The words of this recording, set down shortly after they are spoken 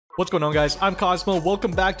What's going on, guys? I'm Cosmo.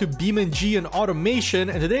 Welcome back to BeamNG and Automation,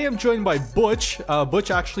 and today I'm joined by Butch.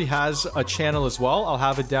 Butch actually has a channel as well. I'll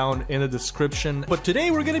have it down in the description. But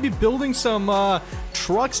today we're going to be building some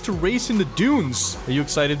trucks to race in the dunes. Are you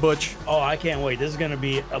excited, Butch? Oh, I can't wait. This is going to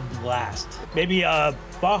be a blast. Maybe a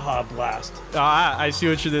Baja blast. I see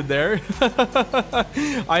what you did there.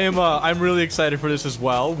 I'm really excited for this as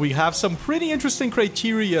well. We have some pretty interesting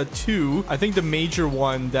criteria too. I think the major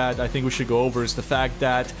one that I think we should go over is the fact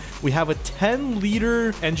that we have a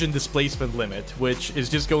 10-liter engine displacement limit, which is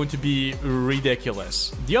just going to be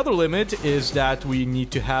ridiculous. The other limit is that we need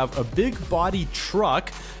to have a big body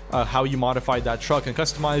truck. How you modify that truck and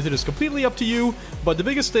customize it is completely up to you. But the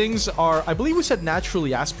biggest things are, I believe we said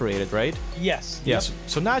naturally aspirated, right? Yes. Yes. Yep.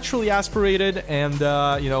 So naturally aspirated and,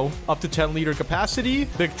 you know, up to 10-liter capacity,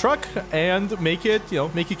 big truck, and make it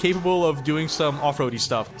capable of doing some off-roady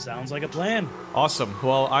stuff. Sounds like a plan. Awesome.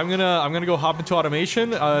 Well, I'm gonna go hop into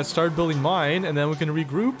automation, start building mine, and then we can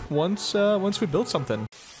regroup once we build something.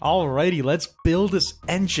 Alrighty, let's build this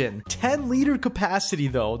engine. 10-liter capacity,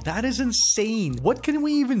 though. That is insane. What can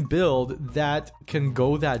we even build that can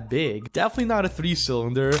go that big? Definitely not a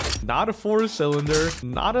 3-cylinder, not a 4-cylinder,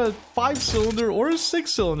 not a 5-cylinder, or a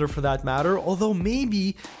 6-cylinder for that matter. Although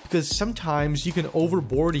maybe, because sometimes you can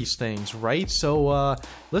overboard these things, right? So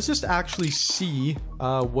let's just actually see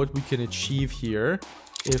what we can achieve here.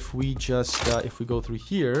 If we go through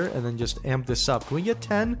here and then just amp this up. Can we get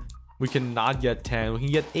 10? We cannot get 10. We can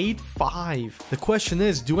get 8.5. The question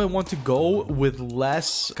is, do I want to go with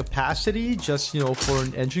less capacity just, you know, for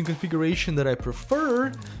an engine configuration that I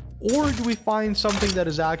prefer? Or do we find something that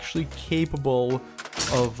is actually capable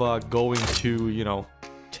of going to, you know,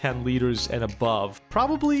 10 liters and above?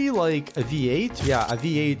 Probably like a V8. Yeah, a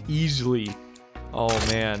V8 easily. Oh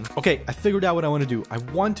man. Okay, I figured out what I want to do. I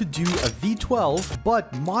want to do a V12,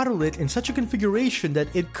 but model it in such a configuration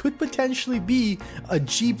that it could potentially be a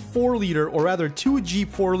Jeep 4-liter, or rather 2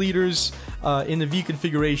 Jeep 4 liters in the V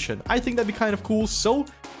configuration. I think that'd be kind of cool, so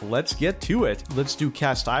let's get to it. Let's do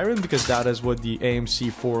cast iron because that is what the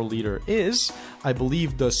AMC 4-liter is. I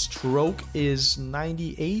believe the stroke is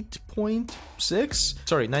 98.6.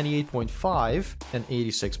 Sorry, 98.5 and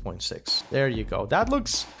 86.6. There you go. That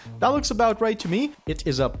looks about right to me. It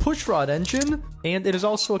is a pushrod engine, and it is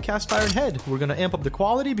also a cast iron head. We're gonna amp up the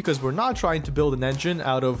quality because we're not trying to build an engine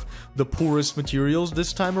out of the poorest materials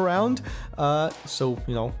this time around. So,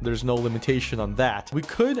 you know, there's no limitation on that. We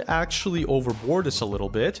could actually overboard this a little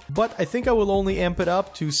bit, but I think I will only amp it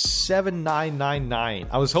up to 7.999.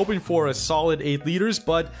 I was hoping for a solid 8 liters,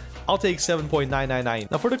 but I'll take 7.999.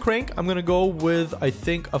 Now for the crank, I'm gonna go with, I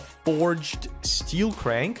think, a forged steel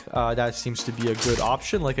crank. That seems to be a good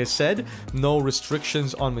option. Like I said, no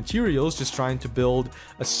restrictions on materials, just trying to build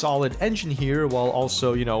a solid engine here while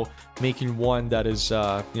also, you know, making one that is,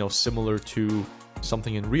 you know, similar to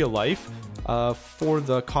something in real life. For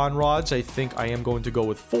the conrods, I think I am going to go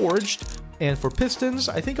with forged. And for pistons,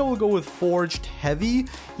 I think I will go with forged heavy,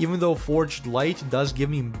 even though forged light does give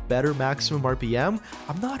me better maximum RPM.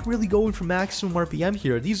 I'm not really going for maximum RPM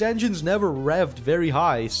here. These engines never revved very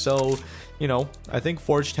high, so, you know, I think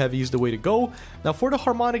forged heavy is the way to go. Now for the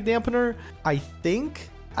harmonic dampener, I think,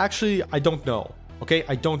 actually, I don't know. Okay,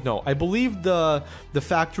 I don't know. I believe the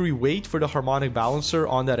factory weight for the harmonic balancer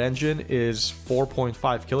on that engine is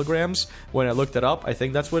 4.5 kilograms. When I looked it up, I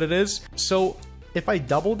think that's what it is. So if I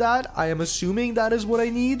double that, I am assuming that is what I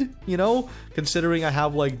need, you know, considering I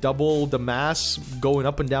have like double the mass going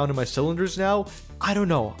up and down in my cylinders now. I don't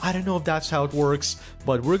know if that's how it works,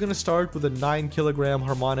 but we're gonna start with a 9-kilogram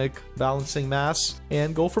harmonic balancing mass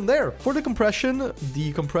and go from there. For the compression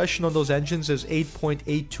on those engines is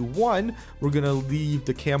 8.8 to 1. We're gonna leave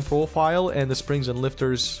the cam profile and the springs and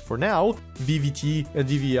lifters for now. VVT and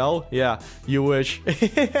VVL, yeah, you wish.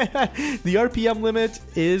 The RPM limit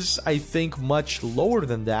is, I think, much lower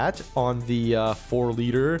than that on the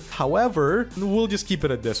 4-liter. However, we'll just keep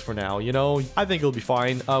it at this for now, you know. I think it'll be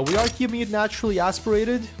fine. We are keeping it naturally aspirated.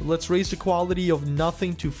 Let's raise the quality of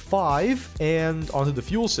nothing to 5 and onto the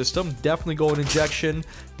fuel system. Definitely go in injection,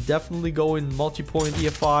 definitely go in multi-point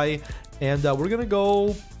EFI, and we're gonna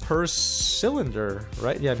go per cylinder,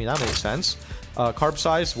 right? Yeah, I mean, that makes sense. Carb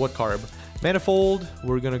size, what carb? Manifold,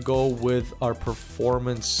 we're gonna go with our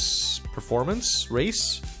performance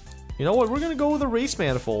race. You know what, we're gonna go with a race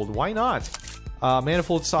manifold. Why not?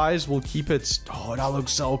 Manifold size, we'll keep it, oh, that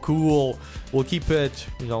looks so cool. We'll keep it,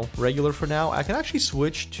 you know, regular for now. I can actually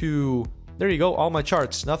switch to there you go, all my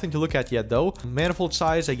charts. Nothing to look at yet though. Manifold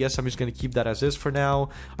size, I guess I'm just gonna keep that as is for now.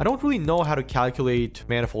 I don't really know how to calculate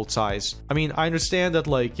manifold size. I mean, I understand that,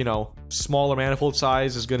 like, you know, smaller manifold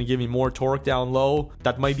size is gonna give me more torque down low.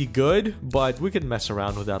 That might be good, but we can mess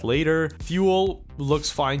around with that later. Fuel looks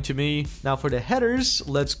fine to me. Now for the headers,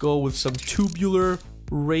 let's go with some tubular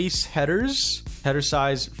race headers. Header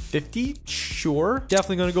size 50, sure.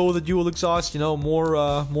 Definitely gonna go with a dual exhaust, you know,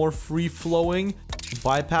 more free flowing.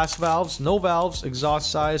 Bypass valves, no valves.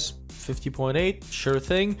 Exhaust size 50.8, sure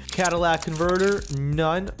thing. Cadillac converter,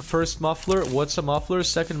 none. First muffler, what's a muffler?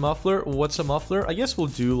 Second muffler, what's a muffler? I guess we'll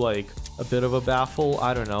do like a bit of a baffle,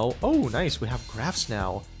 I don't know. Oh, nice, we have graphs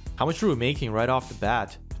now. How much are we making right off the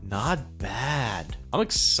bat? Not bad. I'm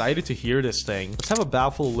excited to hear this thing. Let's have a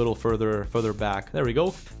baffle a little further back. There we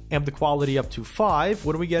go. Amp the quality up to 5.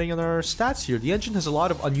 What are we getting on our stats here? The engine has a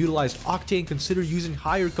lot of unutilized octane. Consider using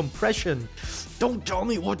higher compression. Don't tell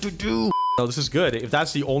me what to do. No, this is good. If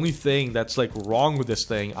that's the only thing that's like wrong with this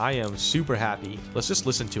thing, I am super happy. Let's just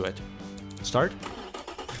listen to it. Start.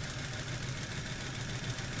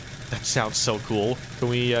 That sounds so cool. Can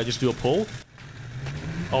we just do a pull?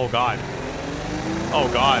 Oh god. Oh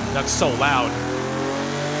god, that's so loud.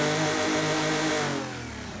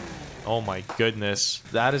 Oh my goodness.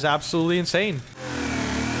 That is absolutely insane.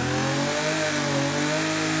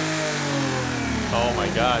 Oh my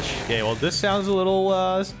gosh. Okay, well this sounds a little,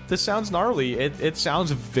 this sounds gnarly. It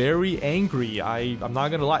sounds very angry. I'm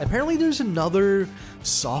not gonna lie. Apparently there's another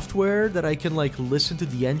software that I can like listen to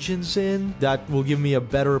the engines in that will give me a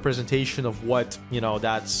better representation of what, you know,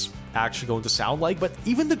 that's actually going to sound like. But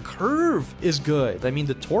even the curve is good. I mean,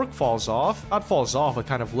 the torque falls off. Not falls off, it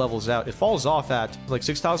kind of levels out. It falls off at like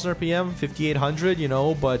 6,000 RPM, 5,800, you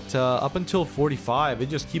know, but up until 45, it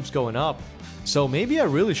just keeps going up. So maybe I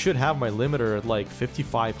really should have my limiter at like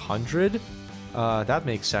 5,500. That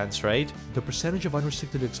makes sense, right? The percentage of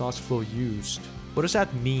unrestricted exhaust flow used. What does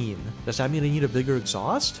that mean? Does that mean I need a bigger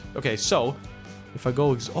exhaust? Okay, so if I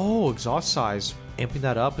go, exhaust size, amping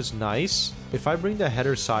that up is nice. If I bring the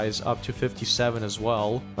header size up to 57 as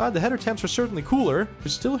well, the header temps are certainly cooler. We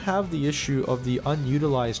still have the issue of the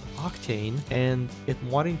unutilized octane and it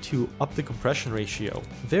wanting to up the compression ratio.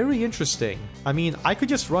 Very interesting. I mean, I could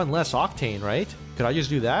just run less octane, right? Could I just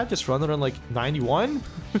do that? Just run it on like 91?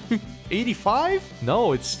 85?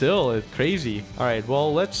 No, it's still crazy. All right,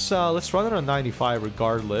 well, let's run it on 95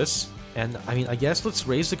 regardless. And I mean, I guess let's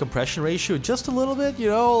raise the compression ratio just a little bit, you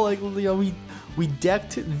know, like, you know, we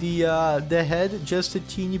decked the head just a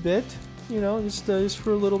teeny bit, you know, just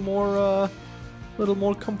for a little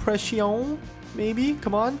more compression, maybe.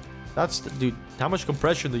 Come on, dude. How much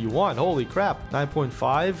compression do you want? Holy crap,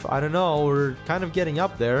 9.5. I don't know. We're kind of getting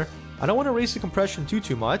up there. I don't want to raise the compression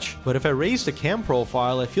too much, but if I raise the cam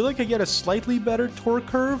profile, I feel like I get a slightly better torque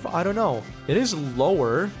curve. I don't know. It is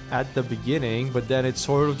lower at the beginning, but then it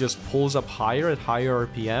sort of just pulls up higher at higher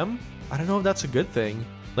RPM. I don't know if that's a good thing.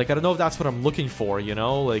 Like, I don't know if that's what I'm looking for, you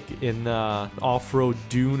know, like in off-road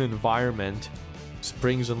Dune environment.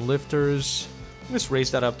 Springs and lifters. Let's raise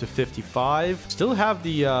that up to 55. Still have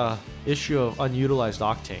the issue of unutilized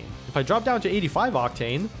octane. If I drop down to 85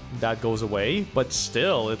 octane, that goes away, but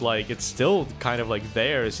still, it's still kind of like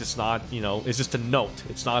there. It's just not, you know, it's just a note.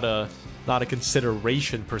 It's not a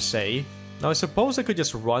consideration per se. Now, I suppose I could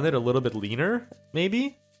just run it a little bit leaner,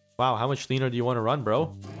 maybe? Wow, how much leaner do you want to run,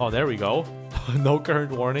 bro? Oh, there we go. No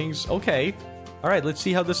current warnings. Okay. All right, let's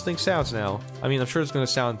see how this thing sounds now. I mean, I'm sure it's going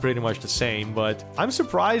to sound pretty much the same, but I'm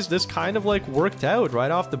surprised this kind of like worked out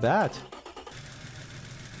right off the bat.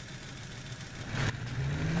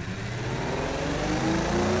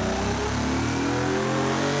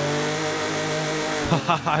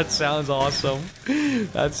 That sounds awesome.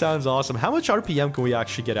 That sounds awesome. How much RPM can we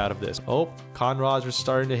actually get out of this? Oh, Conrods are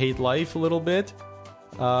starting to hate life a little bit.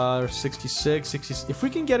 66, 60. If we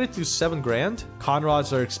can get it to 7 grand,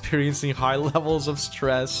 Conrods are experiencing high levels of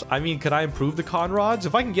stress. I mean, could I improve the Conrods?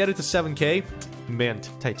 If I can get it to 7K, mint.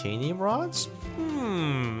 Titanium rods?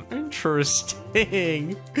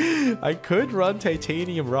 Interesting. I could run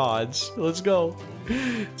titanium rods. Let's go.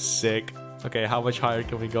 Sick. Okay, how much higher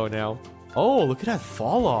can we go now? Oh, look at that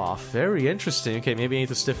fall off. Very interesting. Okay, maybe I need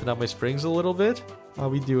to stiffen up my springs a little bit. How are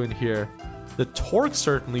we doing here? The torque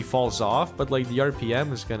certainly falls off, but like the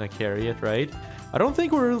RPM is gonna carry it, right? I don't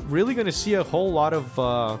think we're really gonna see a whole lot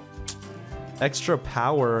of extra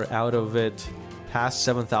power out of it past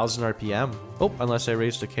 7,000 RPM. Oh, unless I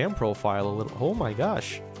raise the cam profile a little. Oh my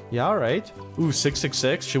gosh. Yeah, all right. Ooh,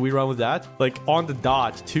 666. Should we run with that? Like on the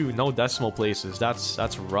dot too, no decimal places.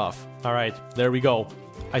 That's rough. All right, there we go.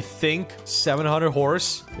 I think 700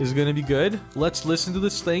 horse is gonna be good. Let's listen to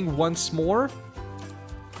this thing once more.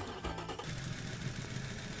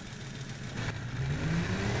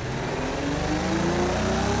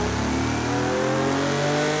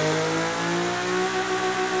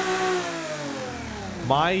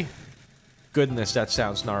 My goodness, that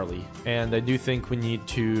sounds gnarly. And I do think we need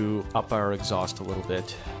to up our exhaust a little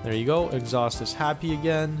bit. There you go. Exhaust is happy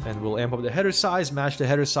again. And we'll amp up the header size, match the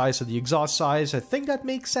header size to the exhaust size. I think that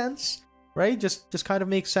makes sense, right? Just kind of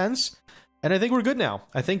makes sense. And I think we're good now.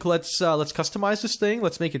 I think let's customize this thing.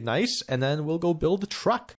 Let's make it nice, and then we'll go build the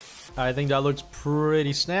truck. I think that looks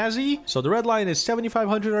pretty snazzy. So the red line is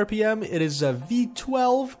 7,500 RPM. It is a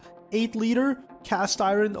V12 8-liter cast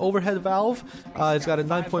iron overhead valve. It's got a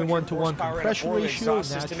 9.1 to 1 compression ratio.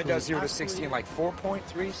 System, it does 0 to 60 in like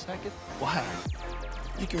 4.3 seconds. Wow.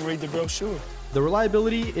 You can read the brochure. The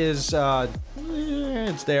reliability is,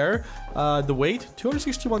 it's there. The weight,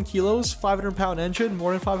 261 kilos, 500-pound engine, more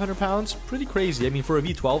than 500 pounds. Pretty crazy. I mean, for a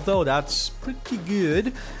V12, though, that's pretty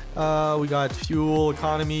good. We got fuel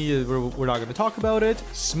economy. We're not going to talk about it.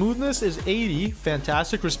 Smoothness is 80.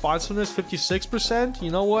 Fantastic. Responsiveness, 56%. You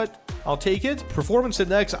know what? I'll take it. Performance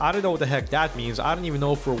index, I don't know what the heck that means. I don't even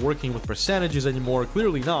know if we're working with percentages anymore.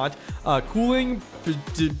 Clearly not. Cooling,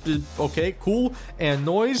 okay, cool. And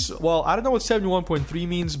noise, well, I don't know what 71.3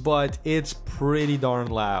 means, but it's pretty darn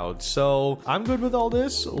loud. So I'm good with all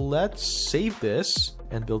this. Let's save this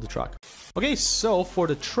and build the truck. Okay, so for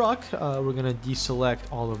the truck, we're gonna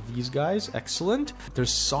deselect all of these guys. Excellent.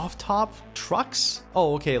 There's soft top trucks.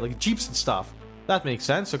 Oh, okay, like Jeeps and stuff. That makes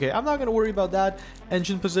sense. Okay, I'm not gonna worry about that.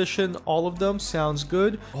 Engine position, all of them sounds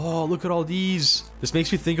good. Oh, look at all these. This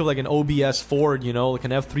makes me think of like an OBS Ford, you know, like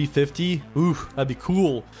an F350. Ooh, that'd be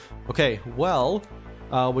cool. Okay, well,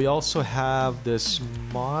 we also have this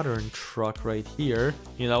modern truck right here.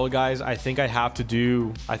 You know, guys, I think I have to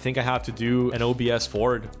do an OBS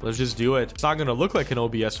Ford. Let's just do it. It's not gonna look like an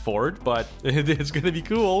OBS Ford, but it's gonna be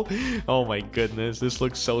cool. Oh my goodness, this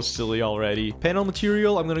looks so silly already. Panel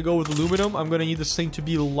material, I'm gonna go with aluminum. I'm gonna need this thing to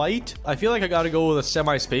be light. I feel like I gotta go with a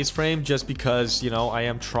semi-space frame just because, you know, I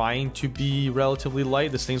am trying to be relatively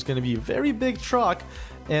light. This thing's gonna be a very big truck,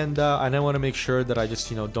 and I want to make sure that I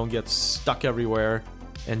just, you know, don't get stuck everywhere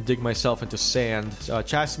and dig myself into sand.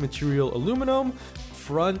 Chassis material, aluminum.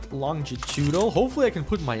 Front, longitudinal. Hopefully I can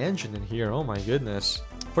put my engine in here. Oh my goodness.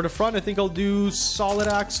 For the front, I think I'll do solid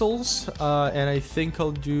axles. And I think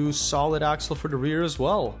I'll do solid axle for the rear as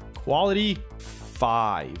well. Quality,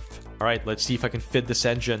 5. All right, let's see if I can fit this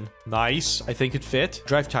engine. Nice, I think it fit.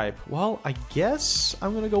 Drive type, well, I guess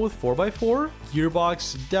I'm gonna go with 4x4.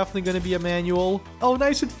 Gearbox, definitely gonna be a manual. Oh,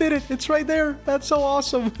 nice, it fitted. It's right there. That's so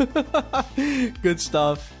awesome. Good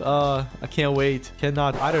stuff. I can't wait. I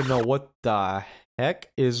don't know what the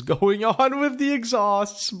heck is going on with the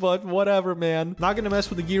exhausts, but whatever, man. Not gonna mess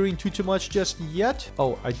with the gearing too much just yet.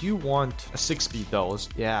 Oh, I do want a 6-speed though.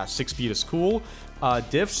 Yeah, 6-speed is cool.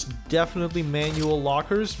 Diffs, definitely manual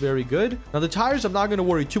lockers, very good. Now the tires I'm not going to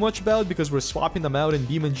worry too much about because we're swapping them out in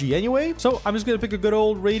BeamNG anyway. So I'm just going to pick a good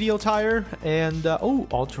old radial tire and, oh,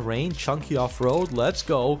 all-terrain, chunky off-road, let's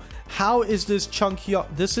go. How is this chunky?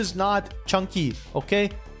 This is not chunky,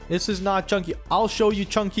 okay? This is not chunky. I'll show you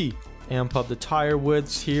chunky. Amp up the tire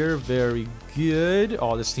widths here, very good.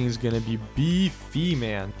 Oh, this thing's gonna be beefy,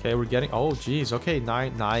 man. Okay, we're getting, oh geez, okay,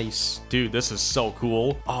 nice. Dude, this is so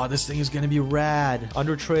cool. Oh, this thing is gonna be rad.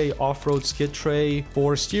 Under tray, off-road skid tray.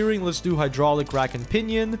 For steering, let's do hydraulic rack and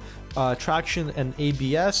pinion. Traction and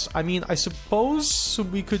ABS. I mean, I suppose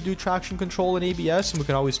we could do traction control and ABS and we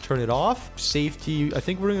can always turn it off. Safety, I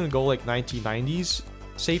think we're gonna go like 1990s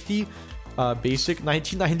safety. Basic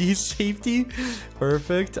 1990s safety.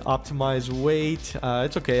 Perfect. Optimize weight.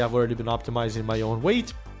 It's okay. I've already been optimizing my own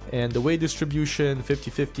weight. And the weight distribution,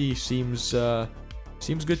 50-50,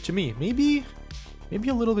 seems good to me. Maybe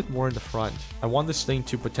a little bit more in the front. I want this thing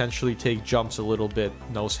to potentially take jumps a little bit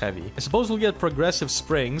nose heavy. I suppose we'll get progressive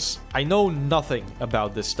springs. I know nothing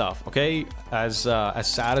about this stuff, okay? As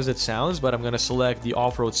sad as it sounds, but I'm gonna select the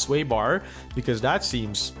off-road sway bar because that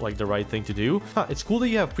seems like the right thing to do. It's cool that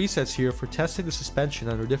you have presets here for testing the suspension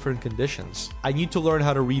under different conditions. I need to learn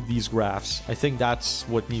how to read these graphs. I think that's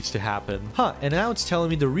what needs to happen. And now it's telling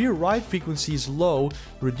me the rear ride frequency is low,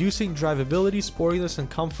 reducing drivability, sportiness, and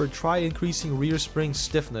comfort. Try increasing rear spring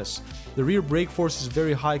stiffness. The rear brake force is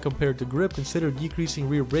very high compared to grip. Consider decreasing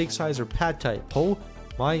rear brake size or pad type. Oh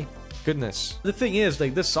my goodness. The thing is,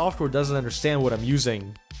 like, this software doesn't understand what I'm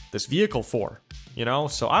using this vehicle for, you know?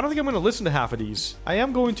 So I don't think I'm going to listen to half of these. I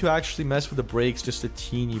am going to actually mess with the brakes just a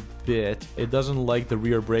teeny bit. It doesn't like the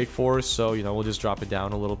rear brake force, so, you know, we'll just drop it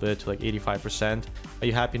down a little bit to like 85%. Are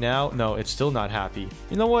you happy now? No, it's still not happy.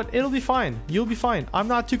 You know what? It'll be fine. You'll be fine. I'm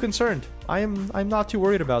not too concerned. I'm not too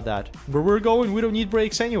worried about that. Where we're going, we don't need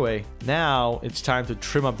brakes anyway. Now it's time to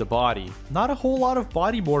trim up the body. Not a whole lot of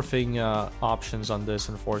body morphing options on this,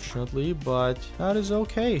 unfortunately, but that is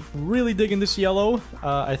okay. Really digging this yellow.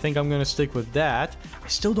 I think I'm gonna stick with that. I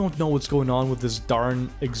still don't know what's going on with this darn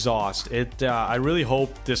exhaust. I really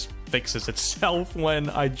hope this fixes itself when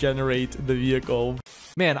I generate the vehicle.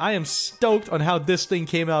 Man, I am stoked on how this thing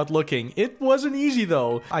came out looking. It wasn't easy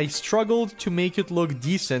though. I struggled to make it look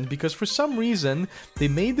decent because for some reason they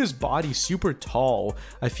made this body super tall.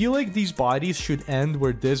 I feel like these bodies should end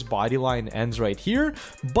where this body line ends right here,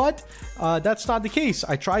 but that's not the case.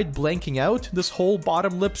 I tried blanking out this whole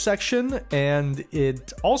bottom lip section and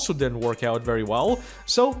it also didn't work out very well.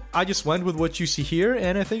 So I just went with what you see here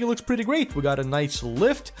and I think it looks pretty great. We got a nice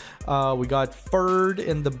lift. We got furred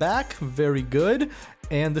in the back, very good.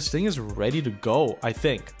 And this thing is ready to go, I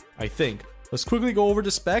think. Let's quickly go over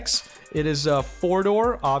the specs. It is a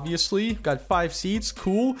 4-door, obviously. Got 5 seats,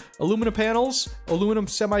 cool. Aluminum panels, aluminum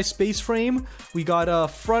semi-space frame. We got a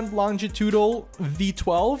front longitudinal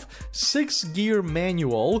V12, 6-gear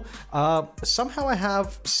manual. Somehow I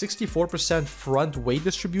have 64% front weight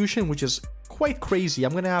distribution, which is quite crazy.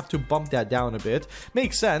 I'm gonna have to bump that down a bit.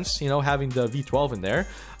 Makes sense, you know, having the V12 in there.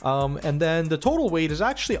 And then the total weight is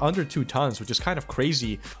actually under 2 tons, which is kind of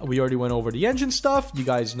crazy. We already went over the engine stuff. You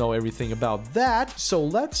guys know everything about that. So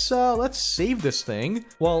let's save this thing.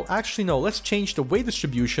 Well, actually no, let's change the weight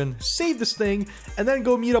distribution, save this thing, and then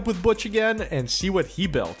go meet up with Butch again and see what he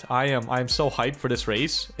built. I am so hyped for this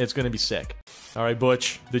race. It's gonna be sick. All right,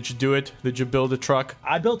 Butch, did you do it? Did you build a truck?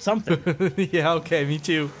 I built something. Yeah, okay, me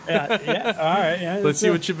too. Yeah, all right. Yeah, let's see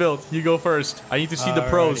what you built. You go first. I need to see the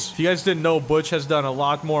pros. If you guys didn't know, Butch has done a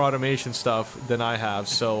lot more automation stuff than I have,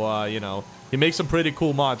 so, you know, he makes some pretty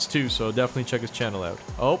cool mods too, so definitely check his channel out.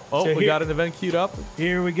 Oh, so we got an event queued up.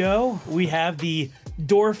 Here we go. We have the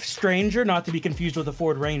Dwarf Stranger, not to be confused with the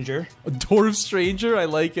Ford Ranger. A Dwarf Stranger? I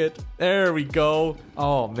like it. There we go.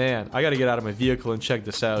 Oh, man. I gotta get out of my vehicle and check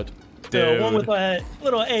this out. Dude. One with a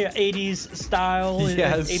little 80s style,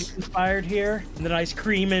 yes. 80s inspired here. And the nice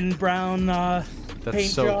cream and brown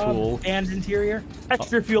paint so job cool. And interior.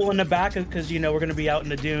 Extra fuel in the back because, you know, we're going to be out in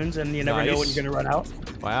the dunes and you never know when you're going to run out.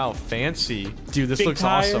 Wow, fancy. Dude, this Big looks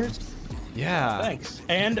tires. awesome. Yeah. Thanks.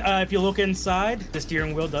 And if you look inside, the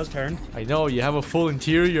steering wheel does turn. I know, you have a full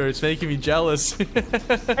interior. It's making me jealous.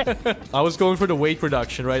 I was going for the weight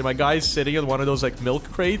reduction, right? My guy's sitting in one of those, like,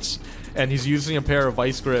 milk crates, and he's using a pair of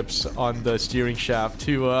vice grips on the steering shaft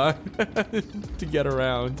to to get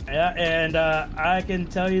around. Yeah, and I can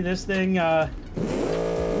tell you this thing...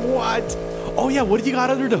 What? Oh, yeah, what do you got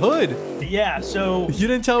under the hood? Yeah, so... You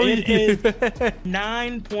didn't tell me. It is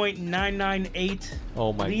 9.998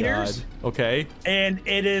 oh my liters. God. Okay. And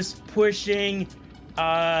it is pushing...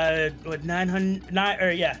 what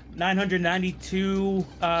 992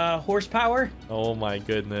 horsepower. Oh my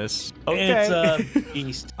goodness. Okay. It's a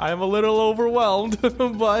beast. I'm a little overwhelmed,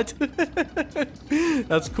 but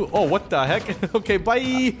that's cool. Oh, what the heck? Okay,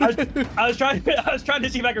 bye. I was trying to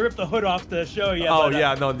see if I could rip the hood off to show you. Oh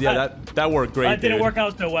yeah, no, yeah, that worked great. That didn't work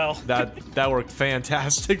out so well. That worked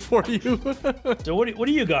fantastic for you. So what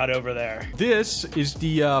do you got over there? This is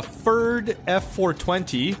the Ford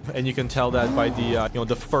F420, and you can tell that by the you know,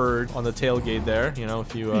 the fur on the tailgate there. You know,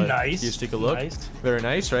 if you nice. Just take a look. Nice. Very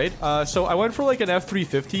nice, right? So I went for like an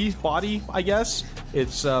F350 body, I guess.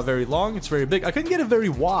 It's very long, it's very big. I couldn't get it very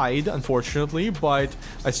wide, unfortunately, but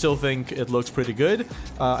I still think it looks pretty good.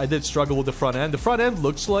 I did struggle with the front end. The front end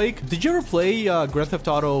looks like... Did you ever play Grand Theft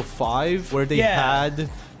Auto 5 where they had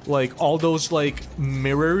like all those like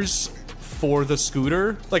mirrors for the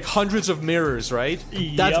scooter? Like hundreds of mirrors, right?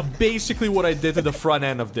 Yep. That's basically what I did to the front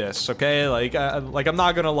end of this, okay? Like I'm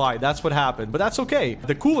not gonna lie, that's what happened, but that's okay.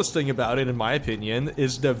 The coolest thing about it, in my opinion,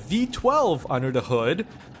 is the V12 under the hood,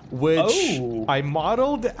 which I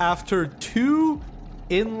modeled after 2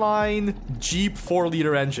 inline Jeep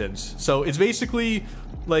 4-liter engines. So it's basically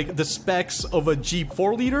like the specs of a Jeep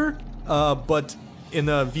 4-liter, but in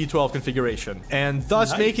a V12 configuration, and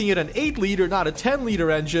thus making it an 8-liter, not a 10-liter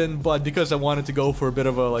engine. But because I wanted to go for a bit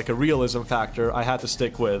of a realism factor, I had to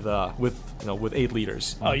stick with 8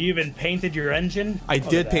 liters. Oh, you even painted your engine? I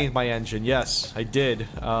did paint my engine. Yes, I did.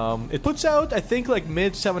 It puts out, I think, like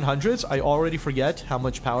mid 700s. I already forget how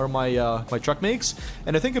much power my my truck makes,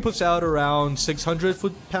 and I think it puts out around 600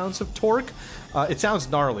 foot-pounds of torque. It sounds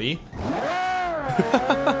gnarly.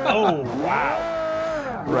 Oh wow.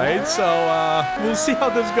 Right, so we'll see how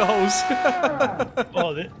this goes.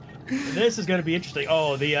 Oh, this is going to be interesting.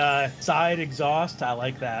 Oh, the side exhaust, I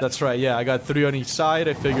like that. That's right, yeah, I got 3 on each side.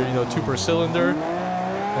 I figured, 2 per cylinder,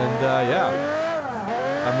 and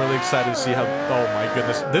yeah. I'm really excited to see how... Oh my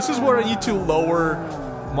goodness. This is where I need to lower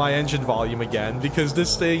my engine volume again because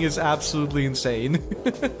this thing is absolutely insane.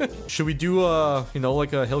 Should we do a, you know,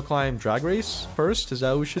 like a hill climb drag race first? Is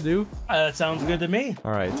that what we should do? That sounds good to me.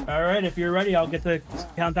 All right. All right, if you're ready, I'll get the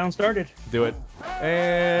countdown started. Do it.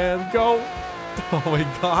 And go. Oh my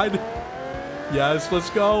god. Yes, let's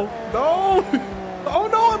go. No. Oh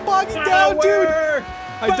no, I'm bogging down, dude.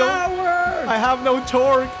 I have no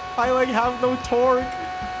torque. I like have no torque.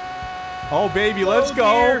 Oh baby, let's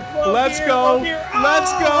go. Let's go.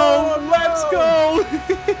 Let's go. Let's go.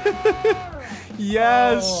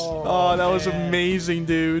 Yes. Oh, that was amazing,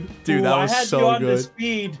 dude. Dude, that was so good. I had you on the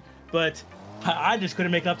speed, but I just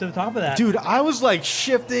couldn't make it up to the top of that. Dude, I was like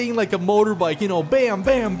shifting like a motorbike, you know, bam,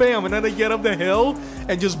 bam, bam, and then I get up the hill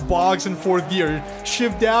and just bogs in 4th gear.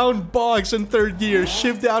 Shift down, bogs in 3rd gear.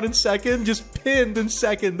 Shift down in 2nd, just pinned in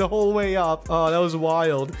 2nd the whole way up. Oh, that was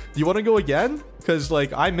wild. Do you want to go again? Because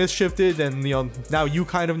like I misshifted and, you know, now you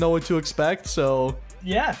kind of know what to expect, so...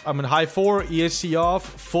 Yeah. I'm in high 4, ESC off,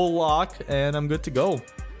 full lock, and I'm good to go.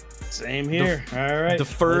 Same here. All right. The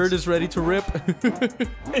third is ready to rip.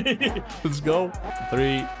 Let's go.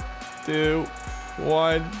 3, 2,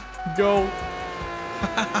 1, go.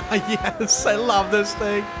 Yes, I love this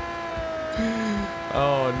thing.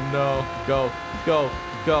 Oh no. Go, go,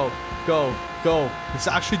 go, go, go. It's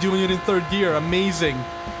actually doing it in 3rd gear. Amazing.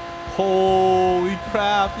 Holy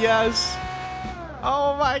crap. Yes.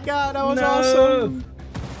 Oh my god, that was awesome.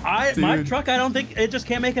 My truck, I don't think it just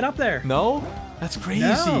can't make it up there. No? That's crazy.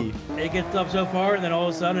 No. It gets up so far, and then all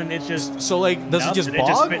of a sudden, it's just... So, like, does it just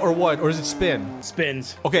bog, or what? Or does it spin?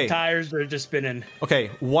 Spins. Okay. The tires are just spinning. Okay,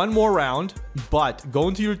 one more round, but go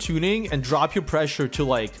into your tuning and drop your pressure to,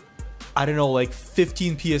 like, I don't know, like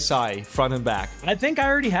 15 PSI front and back. I think I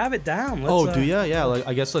already have it down. Let's, do ya? Yeah, like,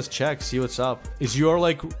 I guess let's check, see what's up. Is your,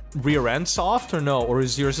 like, rear end soft or no? Or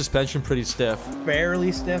is your suspension pretty stiff?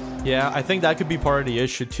 Fairly stiff. Yeah, I think that could be part of the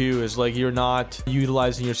issue too, is like you're not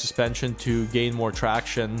utilizing your suspension to gain more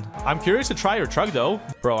traction. I'm curious to try your truck though.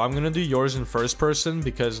 Bro, I'm gonna do yours in 1st person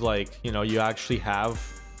because, like, you know, you actually have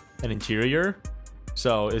an interior.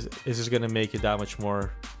 So is this gonna make it that much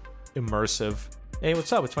more immersive? Hey,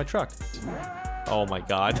 what's up? It's my truck. Oh my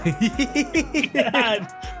god.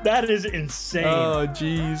 That is insane. Oh,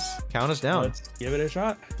 jeez. Count us down. Let's give it a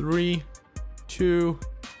shot. 3, 2,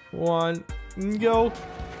 1, go.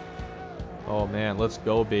 Oh man, let's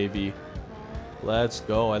go, baby. Let's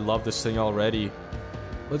go. I love this thing already.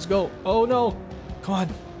 Let's go. Oh no. Come on.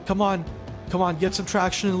 Come on. Come on. Get some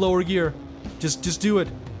traction in lower gear. Just do it.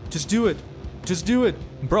 Just do it. Just do it.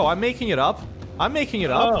 Bro, I'm making it up. I'm making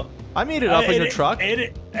it up. I made it up in your truck.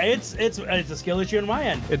 It's a skill issue on my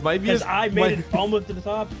end. It might be because I made it almost to the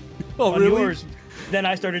top. Oh, on really? Yours. Then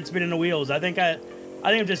I started spinning the wheels. I think I'm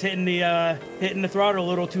just hitting the throttle a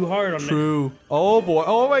little too hard on True. Oh boy.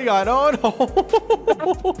 Oh my god.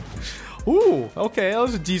 Oh no. Ooh. Okay, that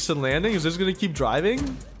was a decent landing. Is this gonna keep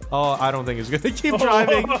driving? Oh, I don't think it's gonna keep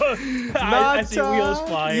driving. I see wheels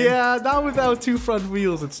flying. Yeah, not without 2 front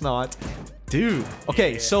wheels. It's not. Dude.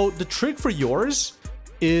 Okay, so the trick for yours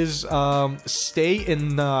is stay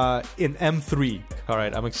in M3. All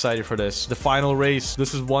right, I'm excited for this. The final race.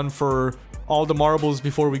 This is one for all the marbles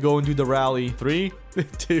before we go and do the rally. 3,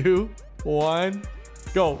 2, 1,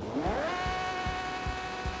 go.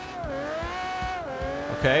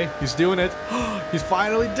 Okay, he's doing it. He's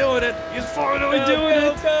finally doing it. He's finally doing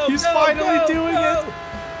it. He's finally doing it.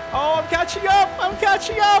 Oh, I'm catching up. I'm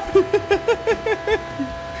catching up.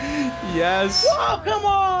 Yes. Oh, come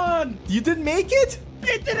on. You didn't make it?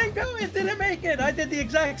 It didn't go. It didn't make it. I did the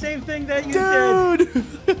exact same thing that you did. Dude.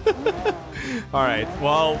 All right.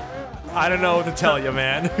 Well, I don't know what to tell you,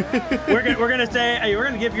 man. we're gonna say hey, we're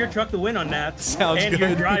gonna give your truck the win on that. Sounds and good.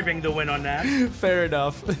 you're driving the win on that. Fair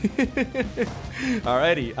enough.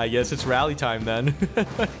 Alrighty. I guess it's rally time then.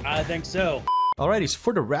 I think so. Alrighty, so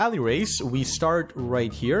for the rally race, we start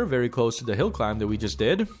right here, very close to the hill climb that we just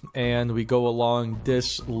did, and we go along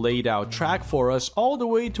this laid out track for us, all the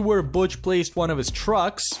way to where Butch placed one of his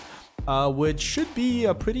trucks, which should be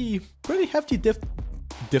a pretty hefty distance,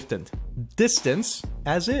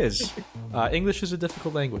 as is. English is a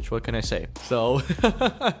difficult language, what can I say? So,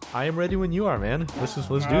 I am ready when you are, man. Let's do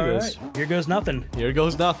this. Right. Here goes nothing. Here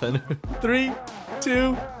goes nothing. 3,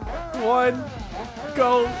 2, 1,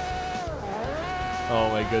 go. Oh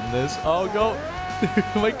my goodness. Oh, go.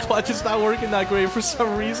 My clutch is not working that great for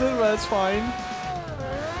some reason, but that's fine.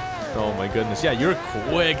 Oh my goodness. Yeah, you're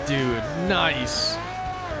quick, dude. Nice.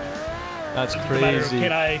 That's crazy.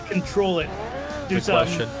 Can I control it? Do Good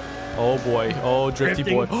something. question. Oh boy. Oh, drifty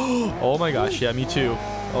Drifting. boy. Oh my gosh. Yeah, me too.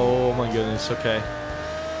 Oh my goodness. Okay.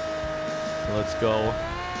 Let's go.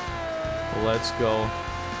 Let's go.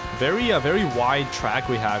 Very wide track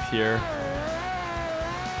we have here.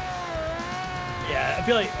 Yeah, I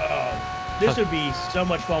feel like this would be so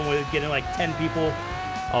much fun with getting like 10 people.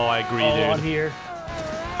 Oh, I agree, all dude. on here.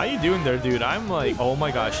 How you doing there, dude? I'm like, oh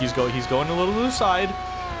my gosh, he's going a little to the side.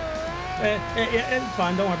 It's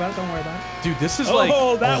fine. Don't worry about it. Don't worry about it. Dude, this is that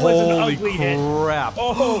was an holy ugly hit. crap.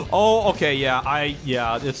 Oh. Okay,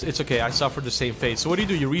 yeah, it's okay. I suffered the same fate. So what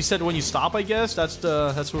do? You reset when you stop, I guess. That's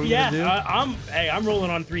what we're gonna do. I'm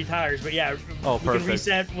rolling on 3 tires, but yeah, oh, we perfect. can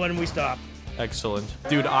reset when we stop. Excellent.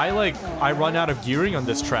 Dude, I run out of gearing on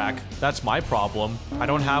this track. That's my problem. I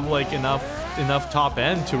don't have like enough top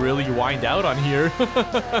end to really wind out on here.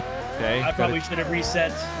 Okay. I probably should have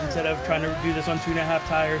reset instead of trying to do this on 2.5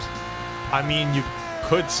 tires. I mean, you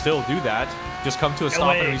could still do that. Just come to a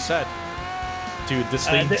stop and reset. Dude, this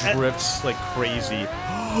thing drifts like crazy.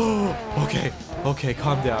 Okay,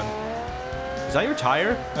 calm down. Is that your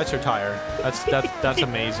tire? That's your tire. That's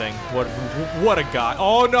amazing. What a guy.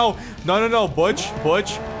 Oh no, Butch.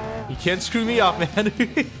 You can't screw me up, man.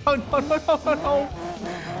 No.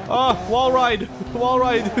 Oh, wall ride.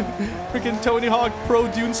 Freaking Tony Hawk Pro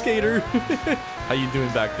Dune Skater. How you doing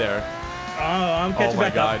back there? I'm catching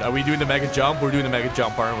back up. Oh my god, are we doing the mega jump? We're doing the mega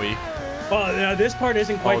jump, aren't we? Well, no, this part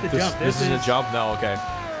isn't quite the jump. This isn't a jump? No, okay.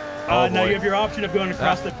 Now you have your option of going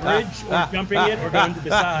across the bridge or jumping it or going to the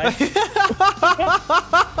side.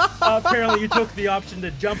 Apparently you took the option to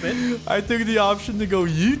jump it. I took the option to go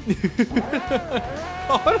yeet.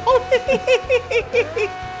 Oh no.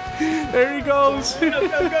 There he goes. Go.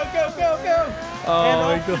 Oh and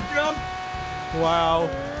my off the god. jump. Wow.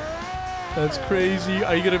 That's crazy.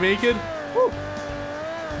 Are you going to make it? Woo.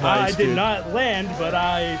 Nice, I did not land, but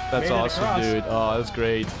That's made awesome, it across. dude. Oh, that's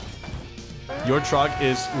great. Your truck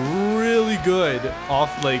is really good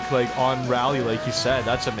off like on rally, like you said.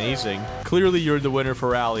 That's amazing. Clearly, you're the winner for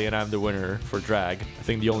rally, and I'm the winner for drag. I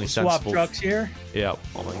think the only Swap sensible. trucks here. Yeah.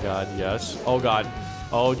 Oh my god. Yes. Oh god.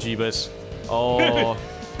 Oh Jeebus. Oh.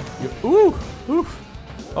 Ooh.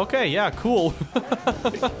 Okay. Yeah. Cool.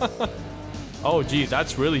 Oh geez,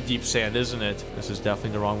 that's really deep sand, isn't it? This is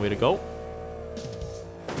definitely the wrong way to go.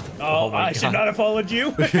 Oh I should not have followed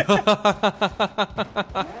you.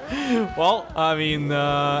 Well, I mean,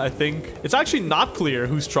 I think it's actually not clear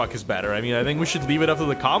whose truck is better. I mean, I think we should leave it up to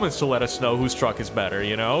the comments to let us know whose truck is better,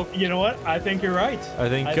 you know? You know what? I think you're right. I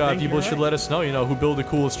think people should let us know, you know, who built the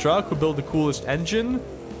coolest truck, who built the coolest engine.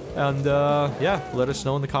 And, yeah, let us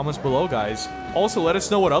know in the comments below, guys. Also, let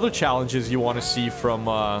us know what other challenges you want to see from,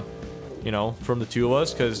 you know, from the two of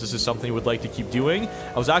us, because this is something we'd like to keep doing.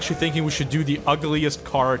 I was actually thinking we should do the ugliest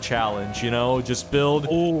car challenge, you know? Just build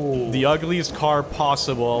the ugliest car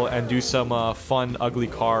possible and do some fun, ugly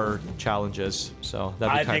car challenges. So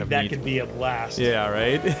that'd be kind of neat. I think that could be a blast. Yeah,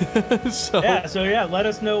 right? So yeah, let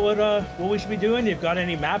us know what we should be doing. If you've got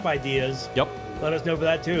any map ideas, yep, let us know for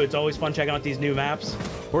that too. It's always fun checking out these new maps.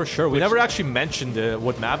 For sure. We never actually mentioned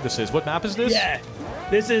what map this is. What map is this? Yeah.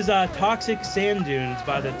 This is Toxic Sand Dunes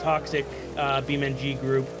by the Toxic BeamNG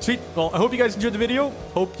group. Sweet. Well, I hope you guys enjoyed the video.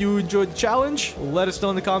 Hope you enjoyed the challenge. Let us know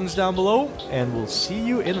in the comments down below, and we'll see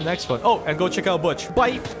you in the next one. Oh, and go check out Butch.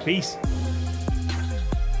 Bye. Peace.